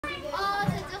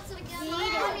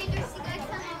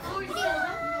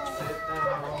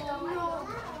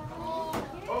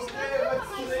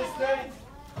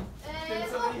Can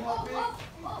somebody help me?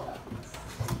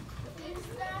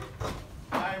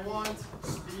 I want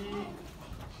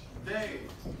the day.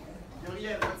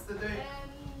 Pierre-Olivier, what's the day?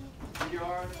 We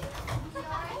are.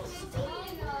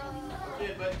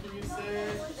 Okay, but can you say,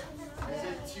 is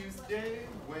it Tuesday,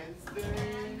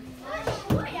 Wednesday?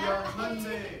 We are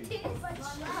Monday.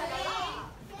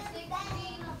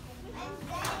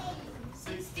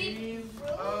 16th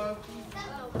of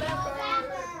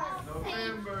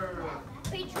November.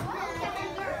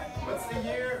 What's the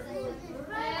year?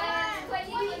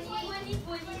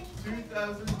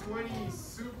 2020.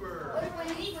 Super.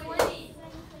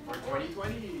 Or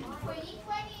 2020.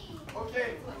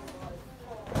 Okay.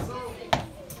 So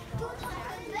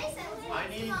I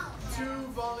need 2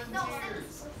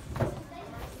 volunteers.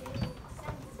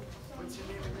 What's your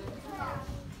name again?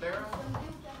 Clara?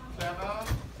 Clara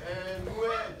and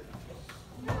Mued.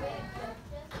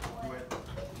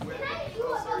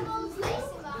 Oh, sorry.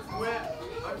 Mued.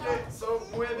 Okay, so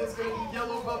Mued is going to be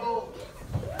yellow bubble.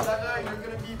 Clara, you're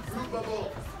going to be blue bubble.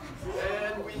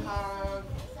 And we have.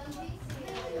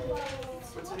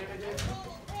 What's your name again?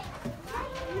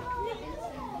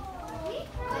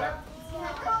 Yeah.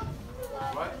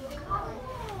 What?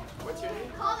 What's your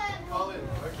name? Colin. Colin.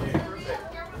 Okay, perfect.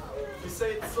 You say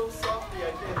it so softly, I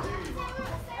can't hear you.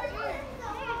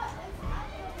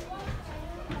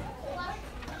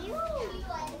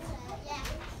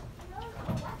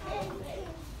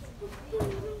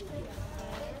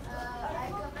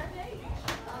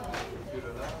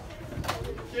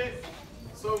 Okay,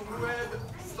 so Mued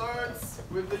starts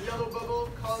with the yellow bubble.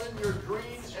 Colin, you're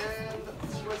green, and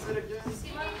what's it again?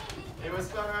 It was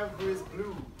Clara who is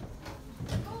blue.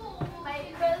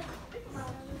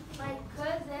 My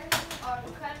cousins are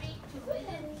coming to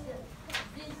visit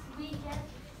this weekend.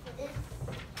 It's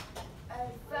a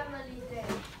family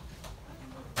day.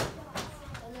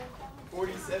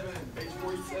 47, page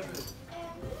 47.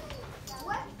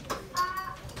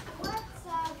 What's a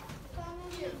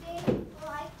family day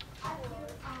like at your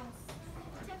house?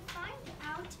 To find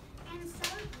out and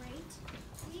celebrate,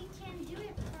 we can do a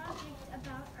project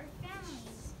about our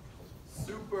families.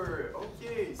 Super.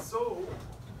 Okay, so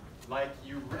like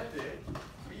you read it,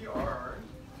 we are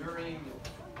during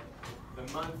the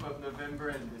month of November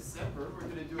and December, we're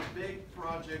going to do a big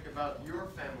project about your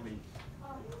family.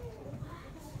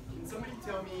 Can somebody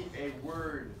tell me a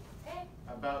word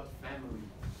about family?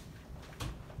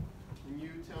 Can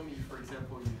you tell me, for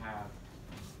example, you have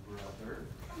brother?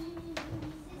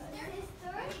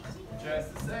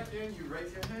 Just a second, you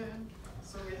raise your hand.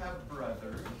 So we have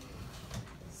brother.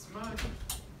 Smudge.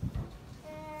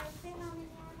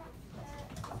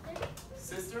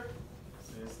 Sister?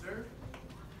 Sister.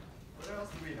 What else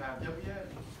do we have? Gabrielle.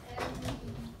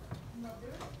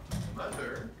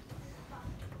 Mother.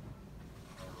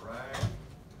 Right.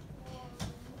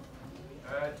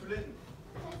 Tulin.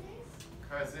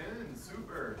 Cousin.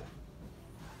 Super.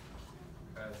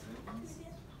 Cousins.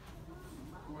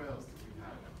 Who else do we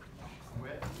have?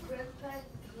 With Grandpa,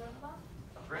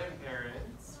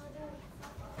 grandparents.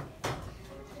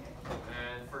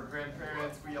 And for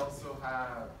grandparents, we also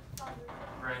have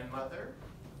grandmother.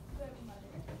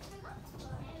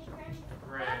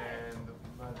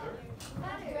 Grandmother.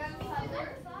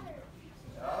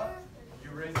 You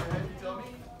raise your hand, you tell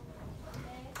me.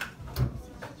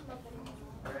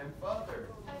 Grandfather.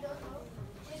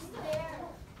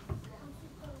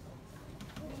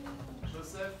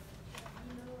 Joseph,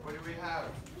 what do we have?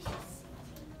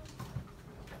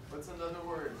 What's another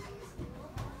word?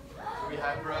 We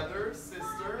have brother,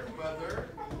 sister, mother.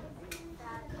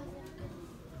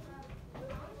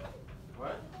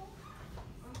 What?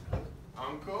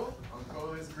 Uncle.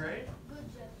 Uncle is great.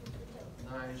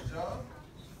 Nice job.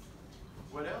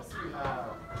 What else do we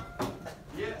have?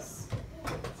 Yes.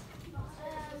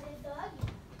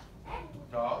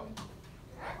 Dog.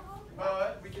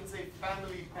 But we can say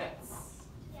family pets.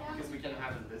 Because we can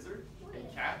have a lizard, a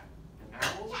cat, an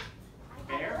owl, a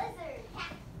bear.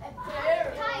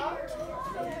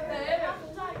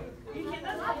 You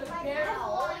cannot have a bear.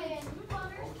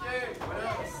 Okay, what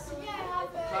else?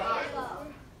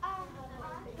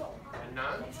 An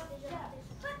aunt.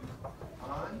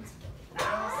 Aunt.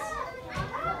 What else?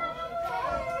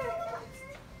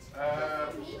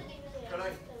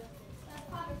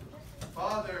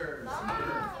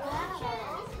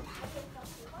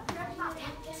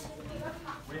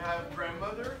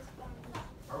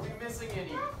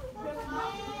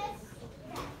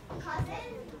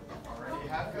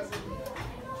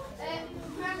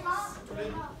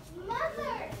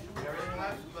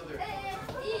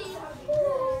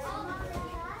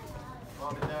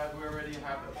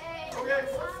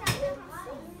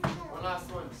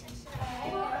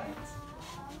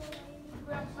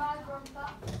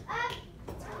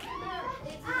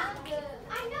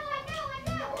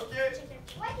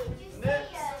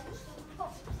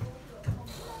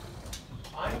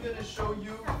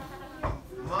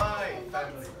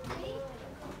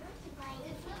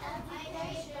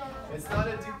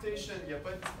 n'y a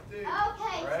pas de dictée.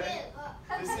 Okay, Alright?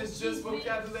 chill. This is just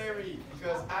vocabulary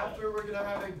because after we're gonna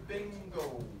have a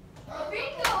bingo.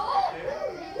 Bingo!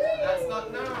 Okay? That's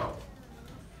not now.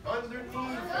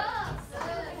 Underneath.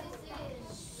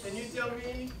 Can you tell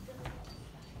me?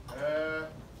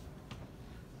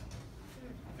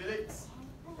 Felix,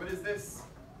 what is this?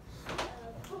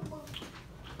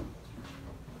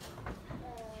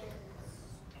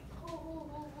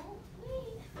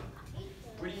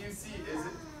 What do you see? Is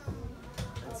it?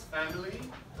 It's family?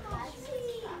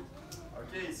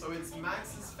 Okay, so it's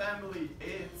Max's family.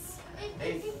 It's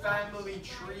a family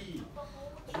tree.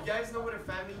 Do you guys know what a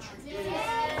family tree is?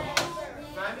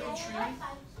 Family tree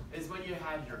is when you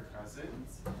have your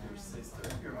cousins, your sister,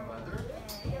 your mother,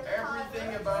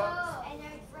 everything about,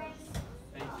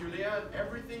 thank you Leon,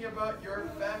 everything about your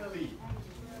family.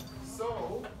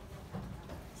 So,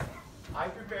 I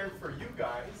prepared for you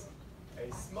guys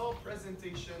a small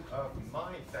presentation of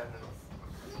my family.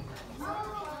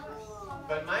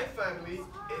 But my family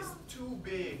is too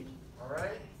big,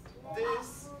 alright?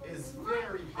 This is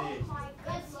very big.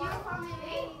 That's your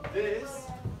family? This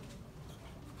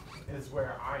is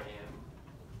where I am.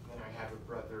 Then I have a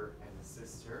brother and a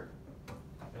sister.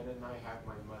 And then I have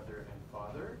my mother and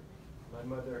father. My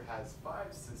mother has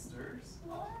 5 sisters.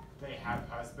 They have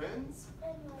husbands.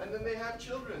 And then they have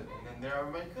children. And then there are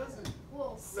my cousins.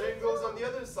 Same goes on the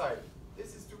other side.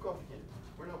 This is too complicated.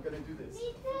 We're not going to do this.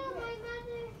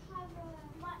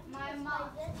 My mom.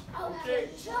 Okay,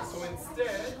 so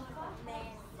instead,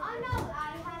 Oh no,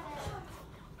 I have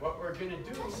it. what we're going to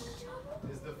do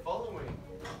is the following.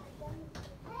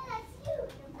 That's you.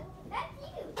 That's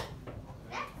you.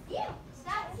 That's you.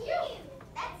 That's you.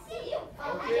 That's you.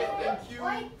 Okay, thank you.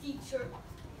 Why teacher?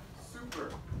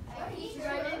 Super.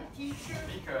 Teacher.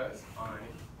 Because I'm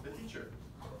the teacher.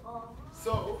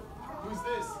 So, who's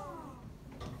this?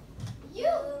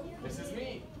 You. This is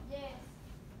me. Yes.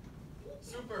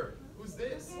 Super. Who's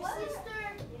this? Sister.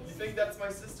 You think that's my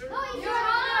sister? No, it's your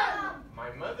mom.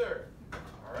 My mother.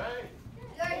 All right.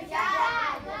 Your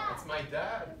dad. That's my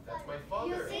dad. That's my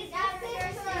father. That's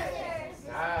your sister.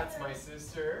 That's my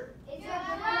sister. It's your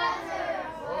brother.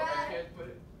 Oh, I can't put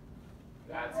it.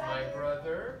 That's my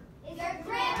brother. It's your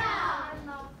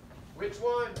grandma. Which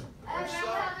one? Which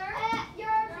side?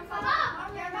 Your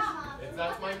mom. Your mom. If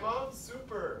that's my mom,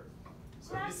 super.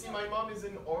 So you see my mom is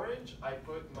in orange. I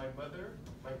put my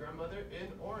grandmother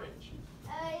in orange.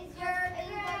 It's your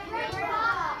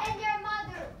grandma and your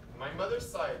mother. My mother's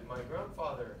side, my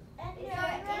grandfather. And your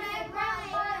grandfather.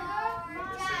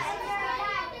 This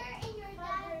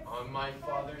is on my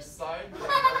father's side,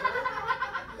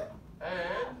 grandmother.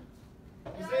 And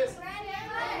who's this?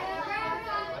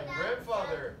 My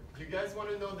grandfather. Do you guys want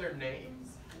to know their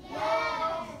names?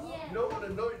 Yes. You don't want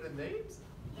to know the names?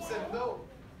 You said no.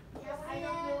 I don't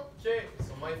know. Okay,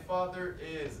 so my father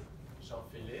is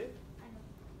Jean-Philippe.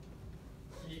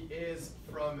 He is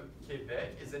from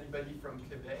Quebec. Is anybody from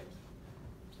Quebec?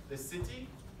 The city?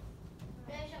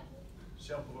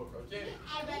 Sherbrooke, okay.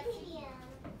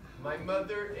 My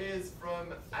mother is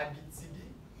from Abitibi.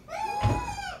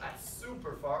 That's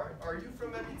super far. Are you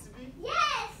from Abitibi?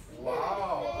 Yes.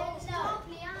 Wow. No.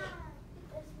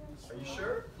 Are you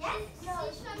sure? Yes. No.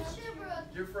 She's from Sherbrooke.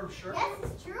 You're from Sherbrooke?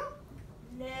 Yes, it's true.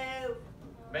 No.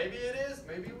 Maybe it is.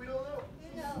 Maybe we don't know.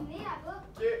 No.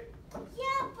 Okay.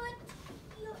 Yeah, but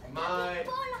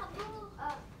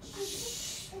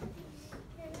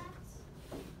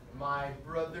My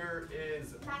brother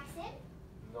is Maxim.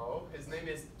 no. His name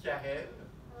is Karel.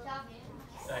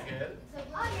 Karel.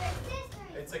 Oh, your sister.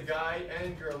 It's a guy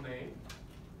and girl name.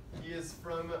 He is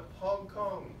from Hong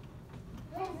Kong.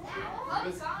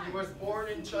 He was born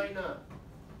in China.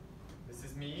 This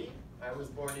is me. I was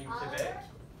born in Quebec.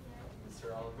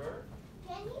 Mr. Oliver.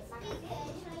 Can you speak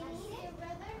Chinese, your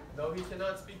brother? No, he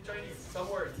cannot speak Chinese. Some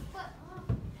words.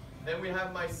 Then we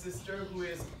have my sister who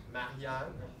is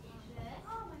Marianne.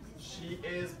 She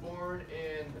is born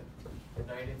in the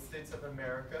United States of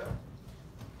America.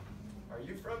 Are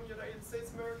you from United States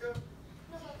of America?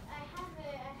 No, but I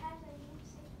have a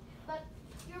music. But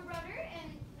your brother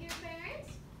and your parents,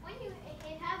 when you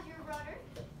have your brother,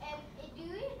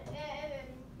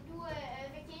 do a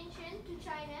vacation to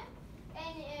China,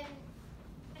 and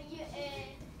you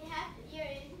have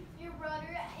your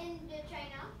brother in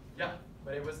China. Yeah,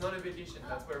 but it was not a vacation.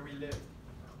 That's where we lived.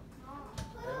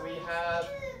 And we have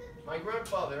my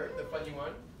grandfather, the funny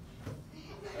one.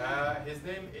 His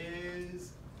name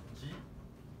is Guy.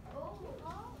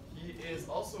 He is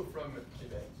also from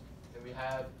Quebec. And we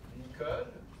have Nicole.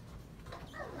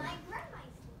 My grandma.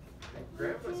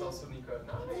 Grandpa's also Nicole.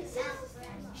 Nice.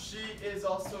 She is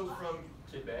also from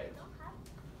Quebec.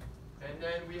 And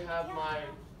then we have my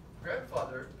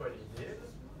grandfather, Pierre-Olivier,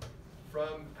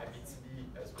 from Abitibi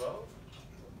as well.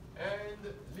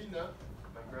 And Lina,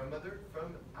 my grandmother,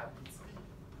 from Abitibi.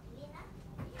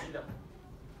 Lina.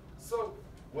 So,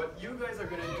 what you guys are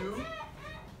gonna do,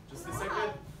 just a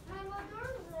second. My mother,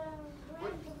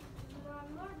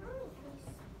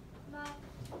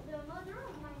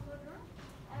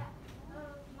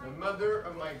 The mother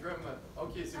of my grandmother.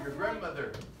 Okay, so your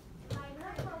grandmother. my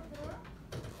grandmother,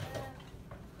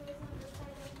 who is on the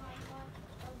side of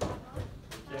my mother.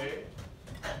 Okay.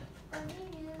 Her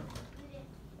name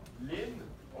is Lynn.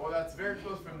 Oh, that's very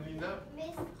close from Lina.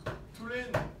 Miss. To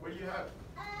Lynn, what do you have?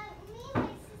 Me and my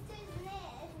sister's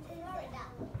name is Florida.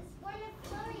 Is born in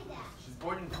Florida. She's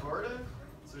born in Florida,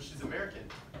 so she's American.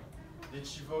 Did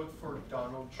she vote for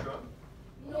Donald Trump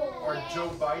No. or Joe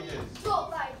Biden? Joe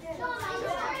Biden. Joe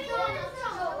Biden.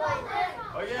 Joe Biden.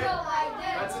 Oh yeah? Joe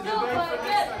Biden. That's a Joe debate for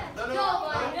next time. No, no, Joe no,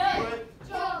 Biden. do it.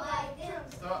 Joe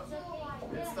Biden. Stop.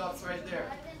 It stops right there.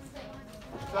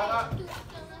 Clara.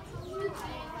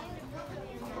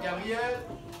 Gabriel.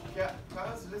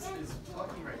 Clara's list is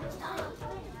talking right now.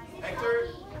 Hector.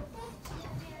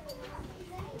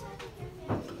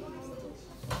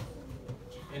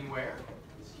 In where?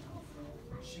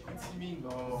 Chicoutimi?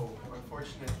 No,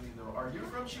 unfortunately no. Are you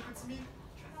from Chicoutimi?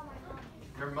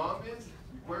 Your mom is?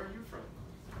 Where are you from?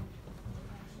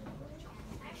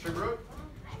 Sherbrooke?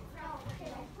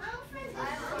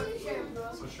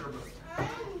 So Sherbrooke.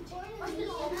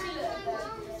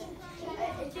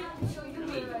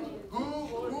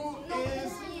 Who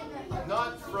is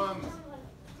not from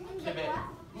Quebec?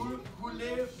 Who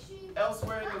live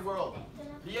elsewhere in the world?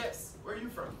 Yes, where are you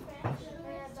from?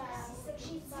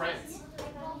 France.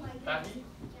 Paris?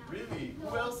 Really?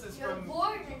 Who else is from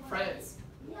France?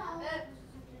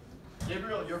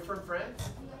 Gabriel, you're from France?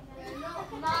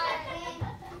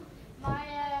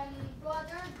 My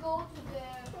brother go to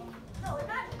the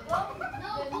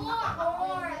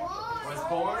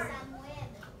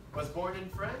Was born in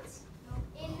France?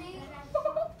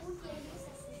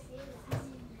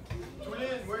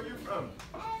 Toulin, where are you from?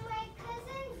 My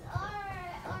cousins are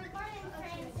born in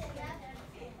France.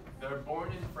 They're born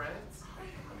in France?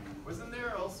 Wasn't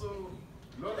there also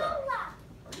Lola?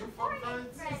 Are you from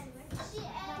France?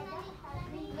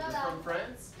 You're from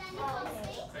France?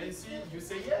 I see, you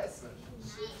say yes.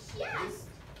 Yes.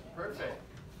 Perfect.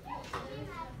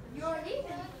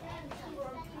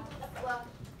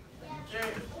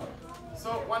 Okay. So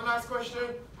one last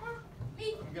question.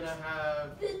 I'm gonna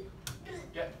have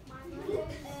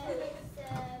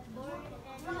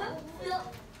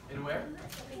in where?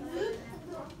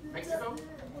 Mexico?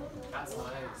 That's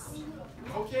nice.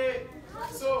 Okay,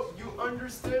 so you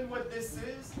understand what this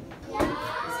is?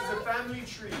 This is a family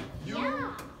tree.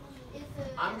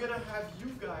 I'm gonna have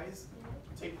you guys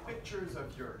take pictures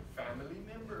of your family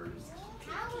members.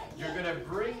 You're gonna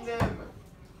bring them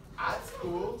at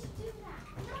school.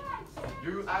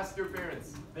 You ask your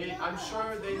parents. I'm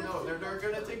sure they know. They're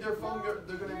gonna take their phone.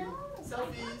 They're gonna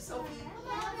selfie.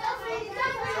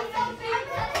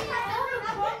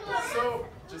 So,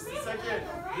 just a second.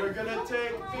 You're gonna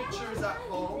take pictures at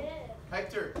home.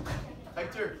 Hector,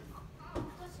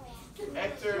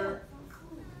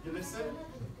 you listen?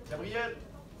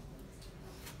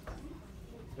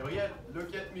 Gabriel,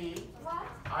 look at me.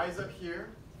 Eyes up here.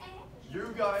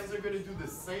 You guys are gonna do the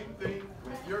same thing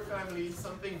with your family,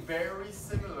 something very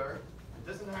similar. It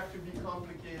doesn't have to be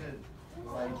complicated.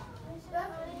 Like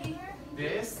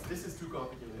this is too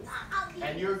complicated.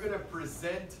 And you're gonna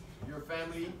present your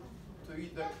family to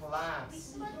the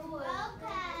class.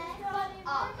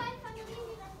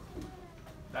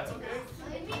 That's okay.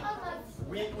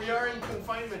 We are in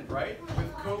confinement, right?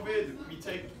 With COVID, we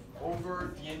take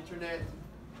over the internet.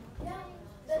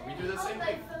 So we do the same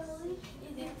thing.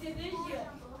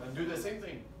 And do the same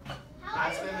thing.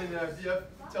 Ask them in via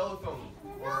telephone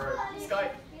or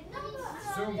Skype,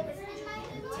 Zoom,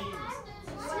 Teams.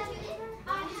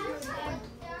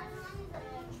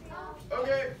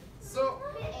 Okay, so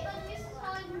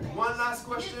one last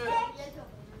question.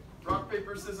 Rock,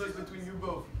 paper, scissors between you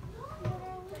both.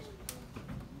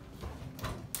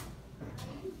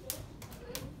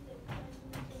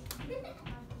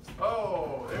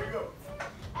 Oh, there you go.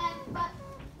 But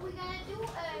we're gonna do when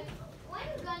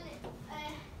we're gonna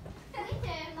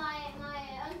with my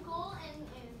uncle and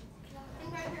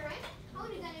grandparents. How are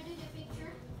we gonna do the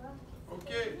picture?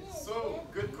 Okay, so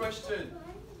good question.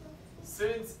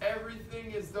 Since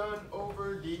everything is done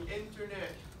over the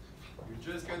internet,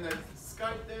 you're just gonna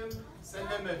Skype them, send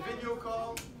them a video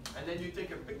call, and then you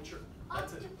take a picture.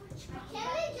 That's it. Can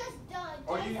we just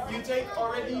Or you take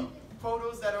already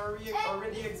photos that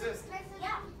already exist.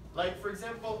 Yeah. Like, for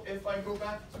example, if I go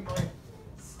back to my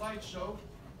slideshow,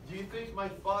 do you think my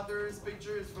father's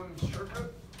picture is from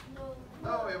Sherbrooke? No.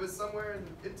 No, it was somewhere in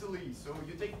Italy. So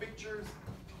you take pictures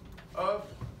of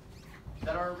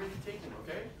that are already taken,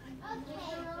 okay?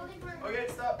 Okay,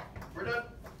 stop. We're done.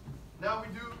 Now we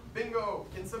do bingo.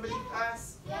 Can somebody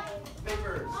pass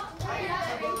papers? I need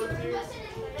two volunteers.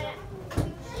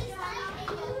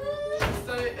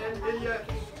 Stay and Ilya.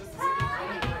 Just a second.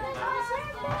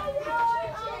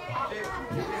 Okay,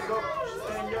 you can go.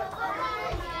 Stand up.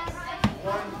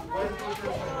 One, two,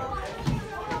 three.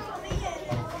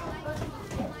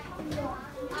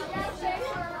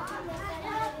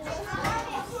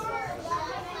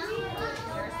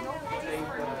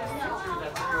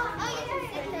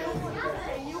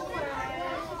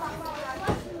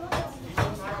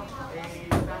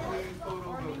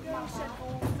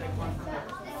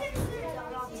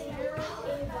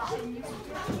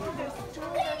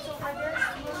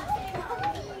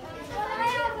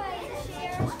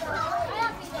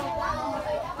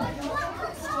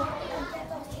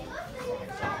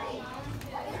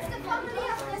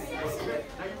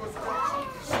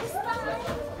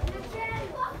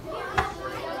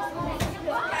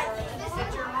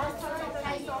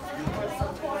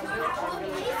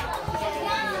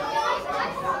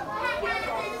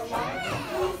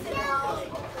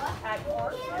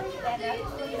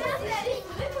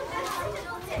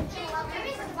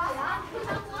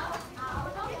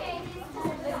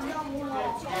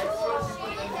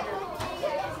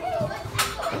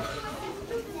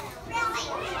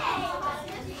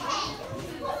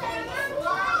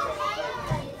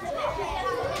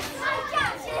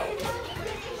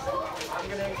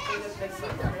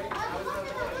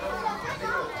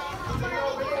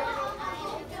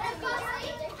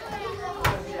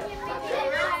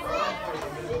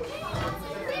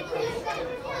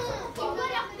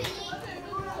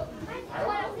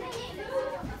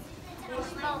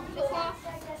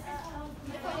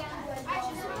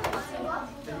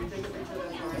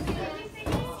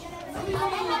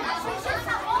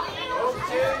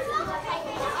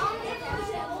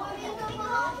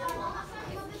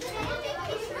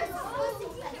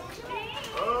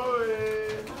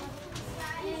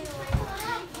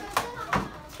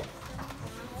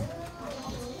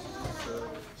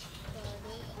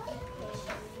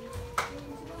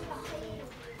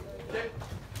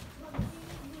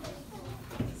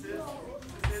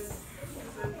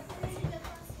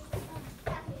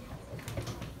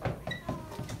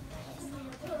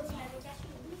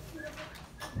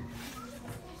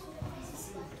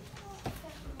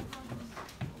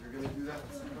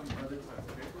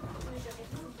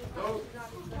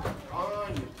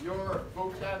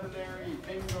 Vocabulary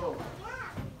bingo.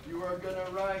 You are going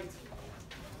to write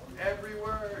every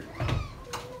word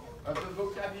of the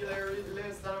vocabulary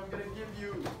list that I'm going to give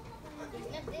you.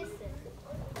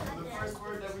 So the first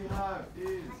word that we have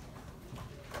is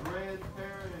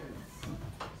grandparents.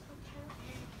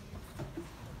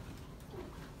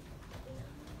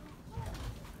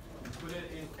 You put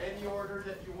it in any order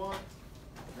that you want.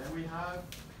 Then we have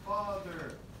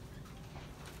father.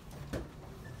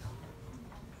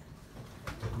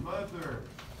 Mother.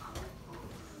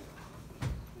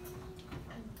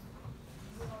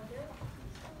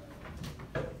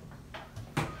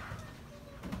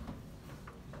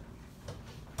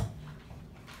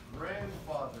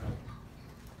 Grandfather.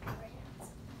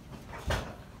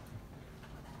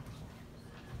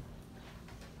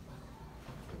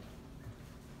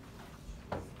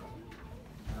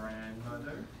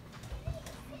 Grandmother.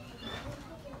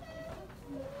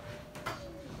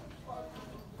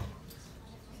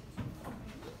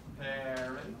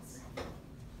 Parents.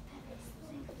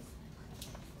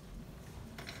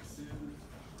 We're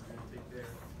going to take their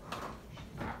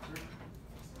after.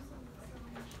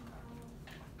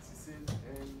 Cécile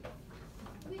and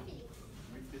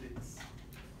Louis-Félix.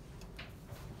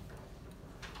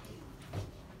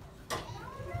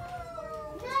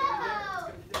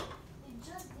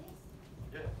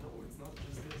 Yeah, no, it's not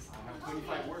just this. I have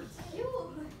 25 words.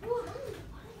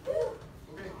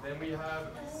 Okay, then we have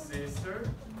sister.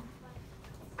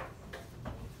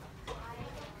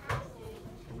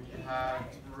 We have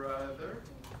brother.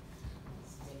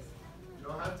 You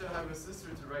don't have to have a sister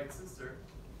to write sister.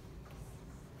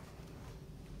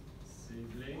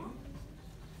 Sibling.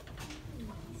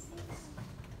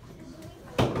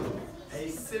 A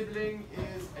sibling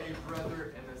is a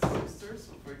brother and a sister.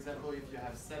 So for example, if you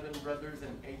have 7 brothers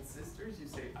and 8 sisters, you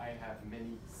say, I have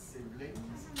many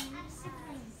siblings.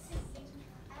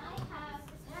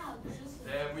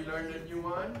 Then we learned a new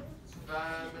one.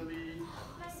 Family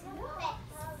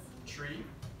tree.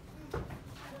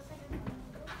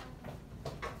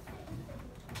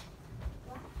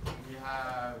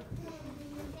 have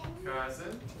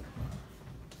cousin.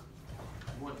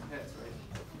 You want pets,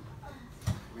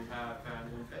 right? We have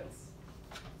family and pets.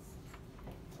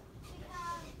 We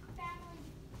have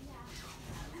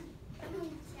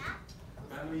family cat.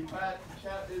 Family pet,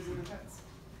 cat is in the pets.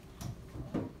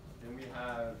 Then we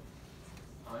have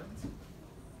aunt,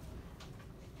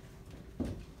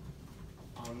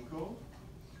 uncle,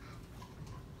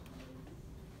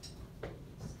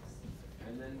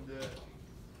 and then the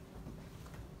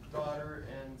daughter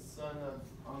and son of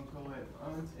uncle and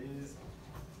aunt is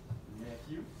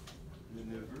nephew, the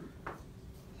neveu,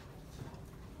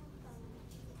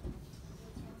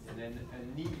 and then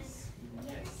a niece,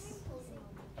 niece.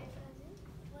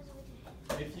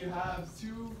 If you have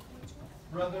two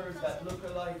brothers that look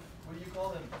alike, what do you call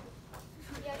them?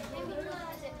 Yeah, maybe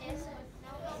as an S.